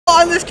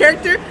on this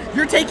character,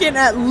 you're taking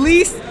at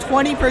least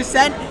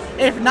 20%.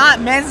 If not,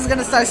 Mans is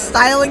gonna start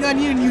styling on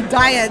you, and you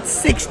die at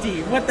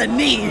 60 with the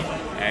knee.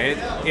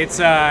 It's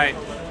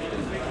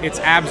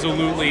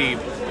absolutely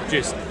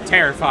just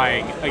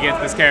terrifying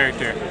against this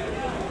character.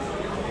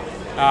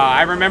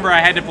 I remember I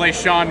had to play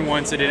Sean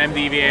once at an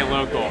MDVA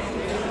local.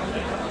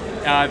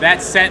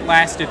 That set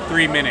lasted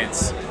 3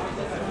 minutes.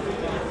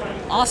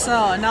 Also,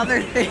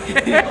 another thing.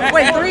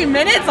 Wait, 3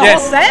 minutes? The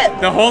Yes, whole set?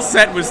 The whole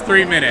set was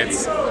 3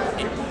 minutes.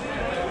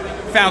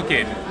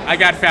 Falcon. I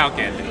got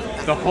Falcon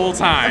the whole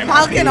time.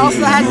 Falcon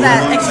also has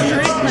that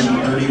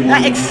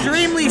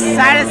extremely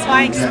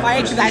satisfying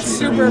spike that's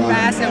super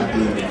fast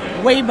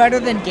and way better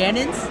than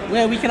Ganon's.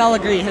 Well, we can all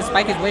agree his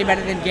spike is way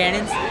better than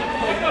Ganon's.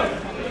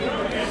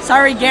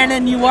 Sorry,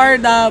 Ganon, you are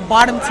the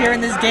bottom tier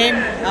in this game.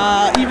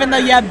 Even though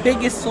you have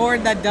biggest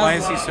sword that does. Why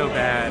is he so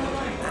bad?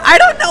 I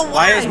don't know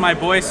why. Why is my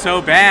boy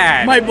so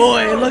bad? My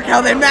boy, look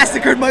how they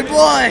massacred my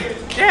boy.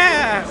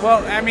 Yeah,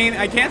 well, I mean,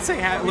 I can't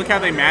say look how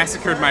they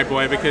massacred my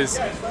boy, because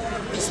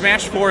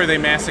Smash 4 they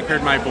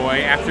massacred my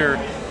boy. After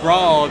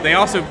Brawl, they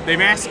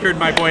massacred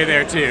my boy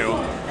there too.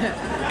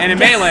 And in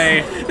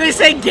Melee, they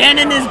say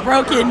Ganon is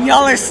broken.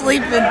 Y'all are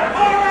sleeping.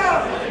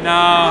 No,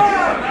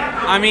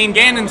 I mean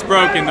Ganon's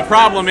broken. The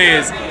problem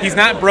is he's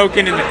not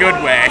broken in the good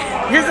way.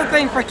 Here's the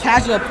thing for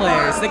casual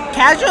players. The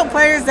casual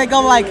players, they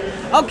go like,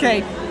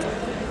 okay,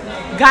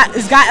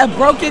 it's got a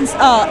broken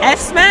F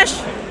smash.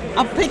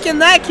 I'm picking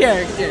that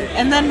character,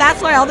 and then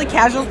that's why all the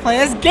casuals play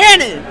as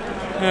Ganon.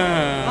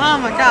 Oh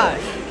my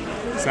gosh.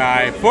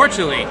 So,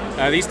 fortunately,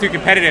 these two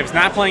competitives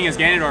not playing as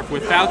Ganondorf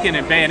with Falcon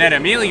and Bayonetta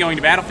immediately going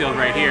to Battlefield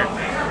right here.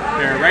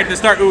 They're right at the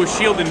start. Ooh,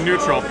 shield and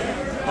neutral.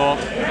 Well,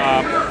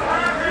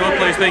 both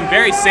players playing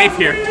very safe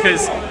here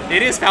because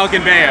it is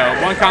Falcon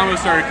Bayo. One combo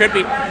starter could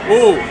be.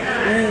 Ooh,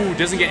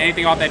 doesn't get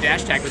anything off that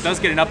dash attack, but does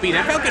get an up B.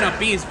 That Falcon up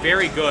B is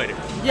very good.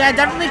 Yeah,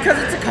 definitely,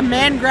 because it's a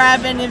command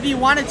grab, and if you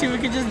wanted to,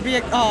 it could just be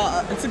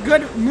it's a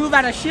good move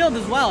out of shield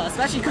as well,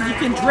 especially because you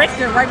can drift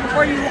it right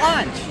before you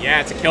launch.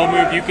 Yeah, it's a kill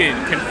move. You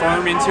can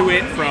confirm into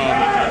it from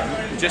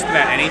just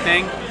about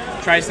anything.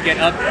 Tries to get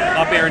up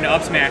air into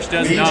up smash,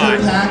 does not.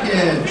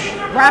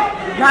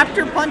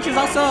 Raptor Punch is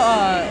also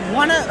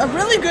a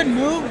really good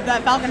move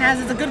that Falcon has.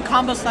 It's a good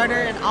combo starter,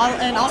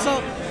 and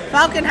also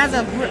Falcon has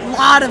a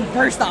lot of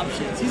burst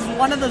options. He's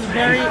one of those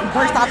very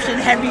burst option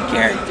heavy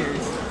characters.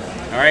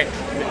 All right,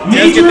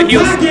 does get the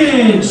heal.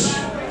 Does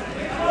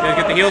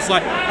get the heal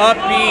slot. Up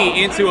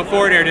B into a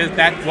forward air.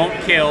 That won't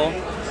kill.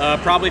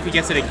 Probably if he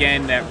gets it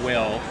again, that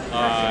will.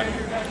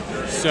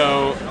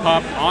 So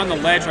Pup on the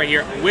ledge right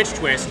here. Witch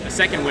twist, a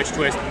second witch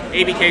twist.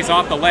 ABK's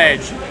off the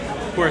ledge.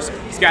 Of course,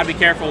 he's got to be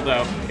careful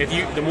though.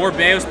 The more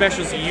Bayo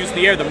specials you use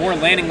the air, the more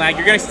landing lag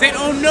you're gonna stay.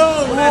 Oh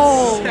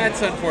no,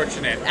 that's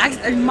unfortunate.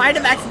 He might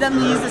have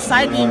accidentally used the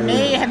side B. He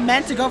may have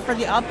meant to go for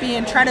the up B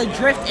and try to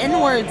drift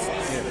inwards.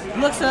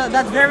 Looks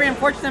that's very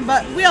unfortunate,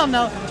 but we all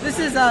know this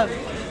is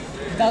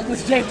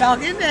Douglas J.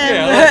 Falcon.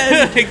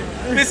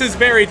 And this is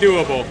very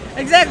doable.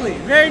 Exactly,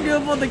 very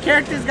doable. The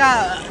character's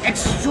got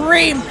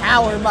extreme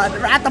power, but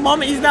at the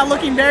moment he's not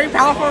looking very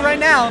powerful right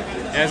now.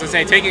 As I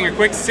say, taking a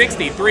quick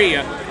 63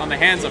 on the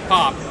hands of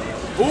Pop.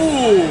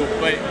 Ooh,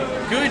 but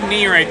good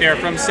knee right there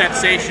from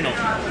SETHsational,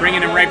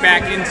 bringing him right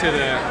back into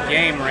the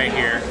game right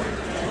here.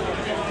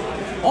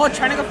 Oh,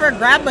 trying to go for a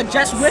grab, but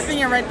just whipping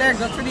it right there.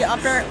 Goes for the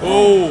up air.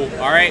 Oh,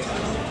 all right.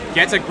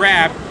 Gets a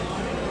grab.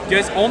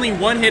 Just only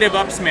one hit of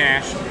up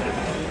smash.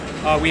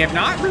 We have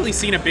not really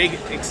seen a big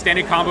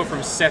extended combo from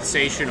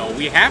SETHsational.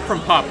 We have from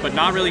Pup, but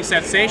not really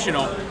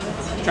SETHsational.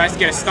 Tries to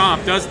get a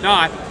stomp, does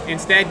not.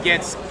 Instead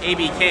gets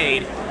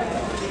ABK'd.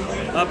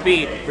 Up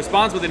B,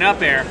 responds with an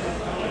up air.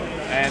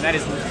 And that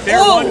is fair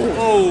one.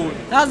 Oh,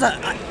 that was an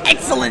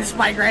excellent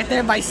spike right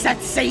there by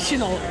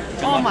SETHsational.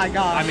 Oh my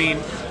gosh. I mean,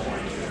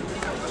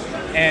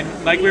 and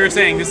like we were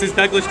saying, this is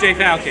Douglas J.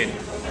 Falcon.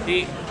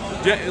 He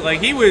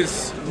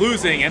was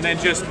losing, and then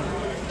just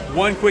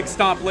one quick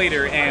stomp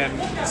later,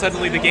 and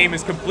suddenly the game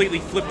is completely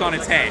flipped on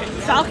its head.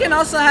 Falcon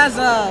also has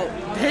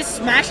his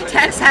smash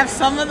attacks have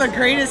some of the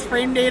greatest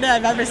frame data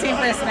I've ever seen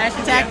for a smash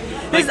attack.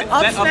 His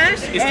up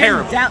smash is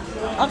terrible.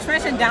 Up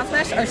smash and down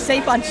smash are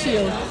safe on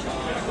shield.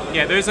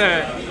 Yeah, there's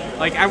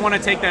I want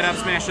to take that up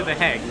smash to the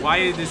head. Why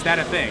is that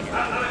a thing?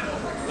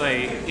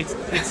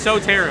 It's so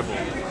terrible.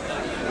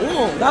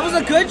 Ooh, that was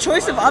a good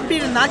choice of up B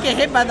to not get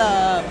hit by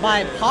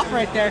Pop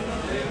right there.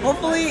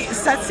 Hopefully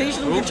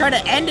SETHsational can try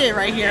to end it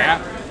right here.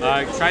 Yeah,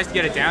 tries to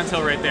get a down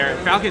tilt right there.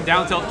 Falcon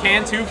down tilt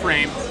can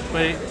 2-frame,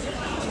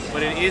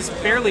 but it is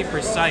fairly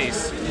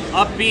precise.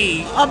 Up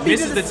B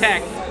misses the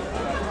tech.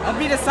 Up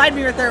B to side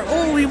B right there.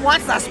 Oh, he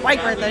wants that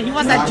spike right there. He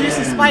wants that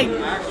juicy spike.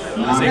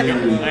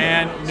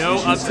 And no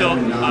up tilt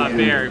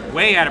bear.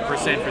 Way out of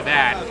percent for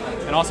that.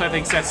 And also I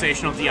think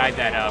SETHsational DI'd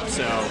that up.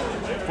 So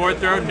forward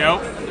throw,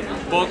 nope.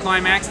 Full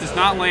climax does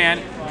not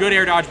land. Good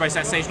air dodge by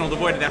SETHsational to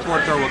avoid it. That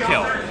forward throw will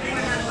kill.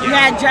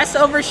 Yeah, just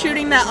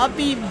overshooting that up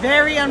B,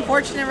 very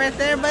unfortunate right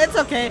there, but it's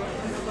okay.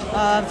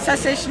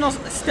 SETHsational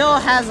still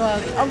has a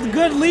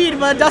good lead,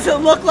 but it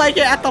doesn't look like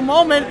it at the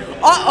moment.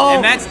 Uh-oh.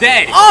 And that's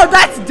dead. Oh,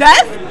 that's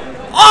death?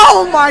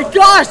 Oh my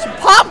gosh,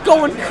 Pop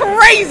going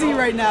crazy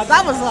right now.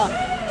 That was a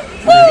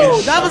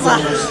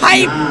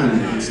hype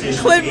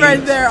clip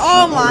right there.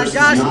 Oh my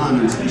gosh.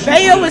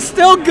 Bayo is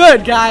still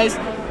good, guys.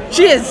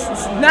 She is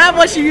not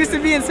what she used to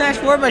be in Smash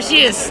 4, but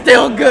she is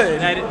still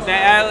good.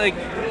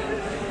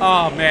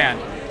 Oh man.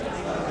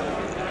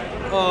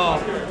 Oh.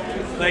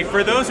 Like,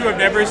 for those who have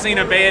never seen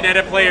a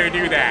Bayonetta player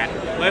do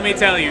that, let me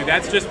tell you,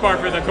 that's just par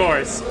for the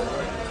course.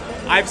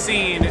 I've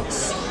seen,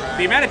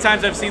 the amount of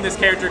times I've seen this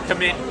character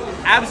commit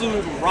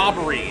absolute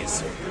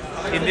robberies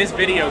in this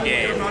video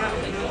game,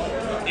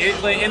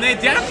 and they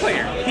downplay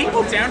her.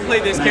 People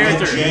downplay this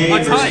character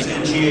a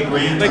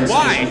ton. Like,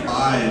 why?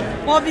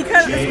 Well,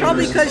 it's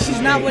probably because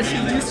she's not what she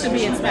used to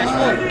be in Smash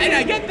 4. And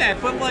I get that,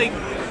 but like,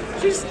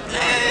 she's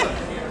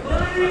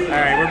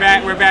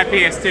Alright, we're back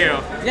PS2.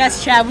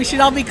 Yes, Chad, we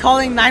should all be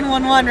calling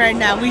 911 right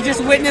now. We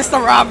just witnessed a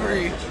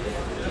robbery.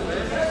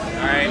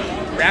 Alright,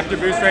 Raptor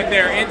boost right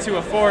there into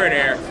a forward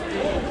air.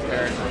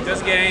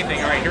 Doesn't get anything.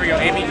 Alright, here we go.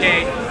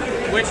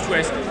 ABK, Witch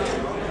Twist.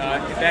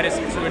 That is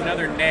to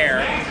another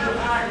Nair.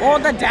 Oh,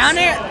 the down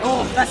air?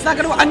 Oh, that's not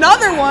gonna work.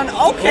 Another one?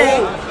 Okay.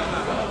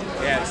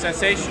 Oh. Yeah,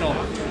 Sensational.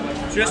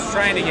 Just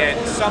trying to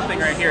get something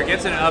right here.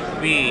 Gets an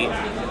up B.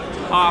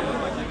 Pop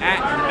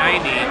at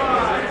 90.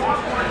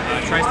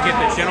 Tries to get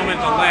the gentleman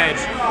to the ledge.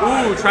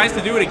 Ooh, tries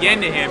to do it again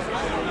to him.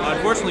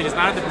 Unfortunately, does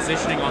not have the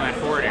positioning on that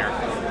forward air.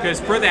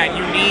 Because for that,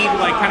 you need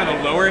like kind of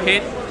the lower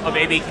hit of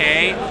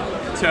ABK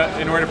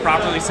in order to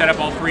properly set up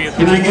all three of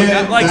them.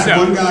 Like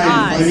so.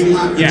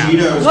 Yeah.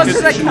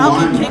 Looks like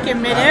Falcon kick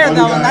in midair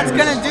though, and that's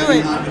gonna do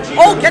it.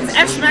 Oh, gets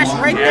F smash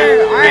right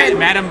there. All right.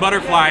 Madam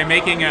Butterfly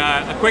making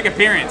a quick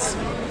appearance,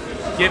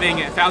 giving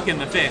Falcon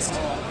the fist.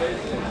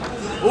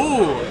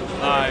 Ooh,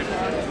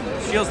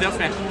 shields the up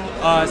smash.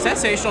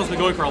 SETHsational's been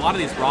going for a lot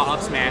of these raw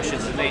up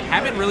smashes, and they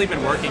haven't really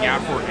been working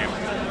out for him.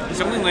 He's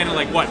only landed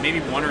like, what,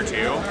 maybe one or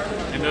two?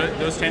 And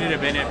those tended to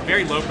have been at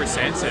very low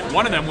percents, and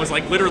one of them was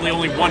like literally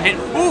only one hit.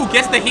 Ooh,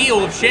 gets the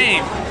heal of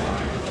shame.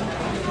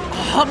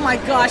 Oh my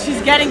gosh,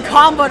 he's getting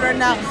comboed right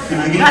now.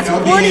 That's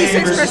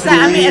 46%.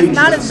 I mean, it's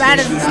not as bad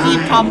as the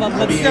Steve combo,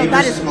 but still,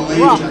 that is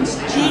rough.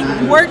 He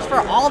worked for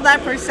all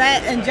that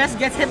percent and just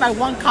gets hit by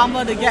one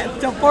combo to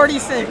get to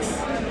 46.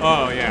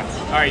 Oh, yeah.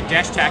 All right,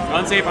 dash attack,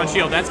 unsafe on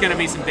shield. That's going to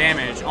be some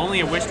damage. Only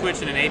a Wish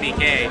Twitch and an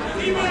ABK.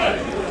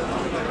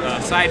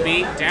 Side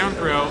B, down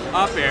throw,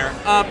 up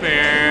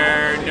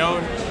air, no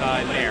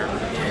Nair.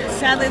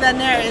 Sadly, that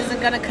Nair isn't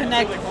going to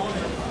connect.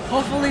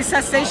 Hopefully,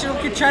 SETHsational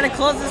can try to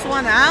close this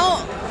one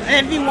out.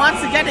 And if he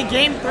wants to get to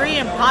game 3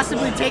 and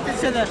possibly take it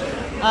to the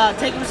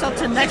take himself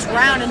to the next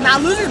round and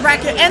not lose his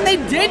bracket, and they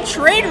did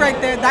trade right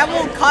there. That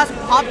won't cause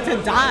Pop to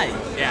die.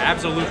 Yeah,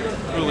 absolutely.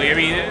 I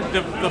mean,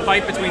 the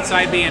fight between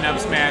side B and up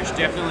smash,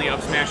 definitely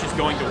up smash is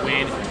going to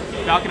win.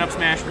 Falcon up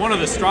smash, one of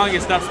the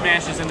strongest up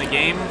smashes in the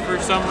game for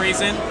some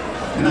reason.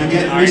 Can I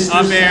get right, Mr.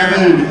 up air,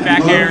 7 back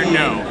Loki air,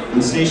 no.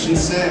 On Station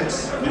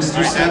 6. Mr.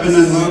 Right, 7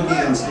 and Loki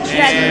on Station 6.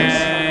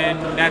 And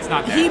that's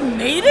not that. He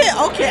made it?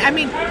 Okay, I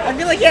mean, I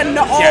feel like he had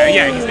no... Oh.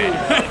 Yeah, he's dead.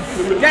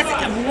 That's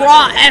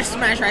raw F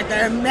smash right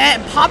there.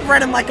 Man, Pop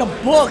read him like a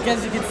book,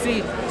 as you can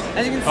see.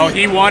 Oh,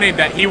 he wanted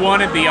that. He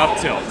wanted the up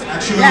tilt.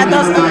 Yeah,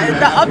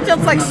 the up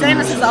tilt's like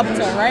Samus's up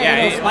tilt, right?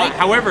 Yeah.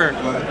 However,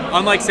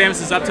 unlike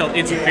Samus's up tilt,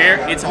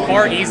 it's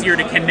far easier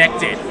to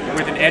connect it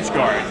with an edge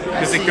guard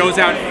because it goes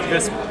out.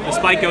 The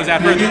spike goes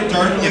out further.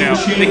 You know,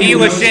 the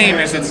heel of shame,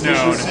 as it's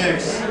known.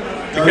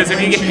 Because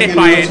if you get hit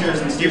by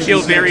it, you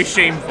feel very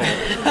shameful.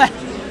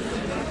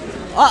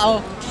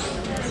 Uh-oh.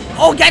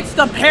 Oh, gets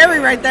the parry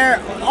right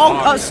there.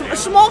 Oh, a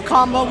small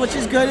combo, which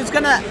is good. It's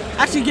going to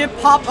actually give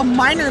Pop a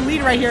minor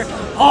lead right here.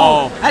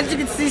 Oh, as you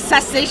can see,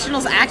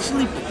 SETHsational's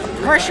actually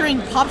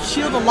pressuring Pop's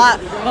shield a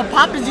lot, but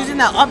Pop is using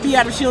that up B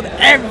out of shield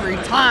every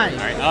time. All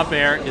right, up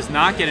air does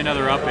not get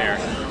another up air.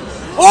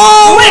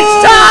 Oh, Witch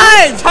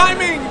time!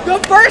 Timing! The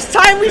first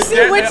time we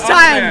see Witch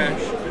time!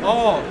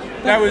 Oh,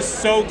 that was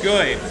so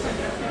good.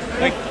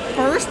 Like,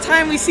 first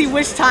time we see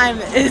Witch time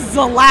is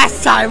the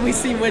last time we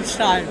see Witch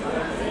time.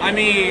 I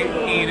mean,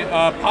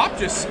 Pop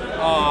just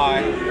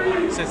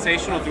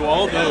SETHsational do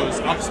all those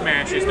up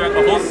smashes throughout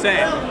the whole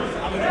set.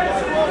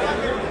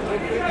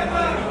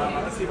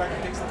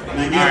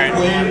 Alright.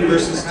 Quinn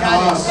versus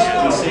Toss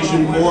on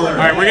Station 4.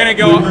 Alright, we're gonna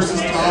go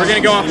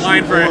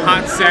offline for a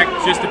hot sec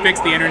just to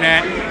fix the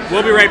internet.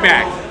 We'll be right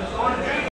back.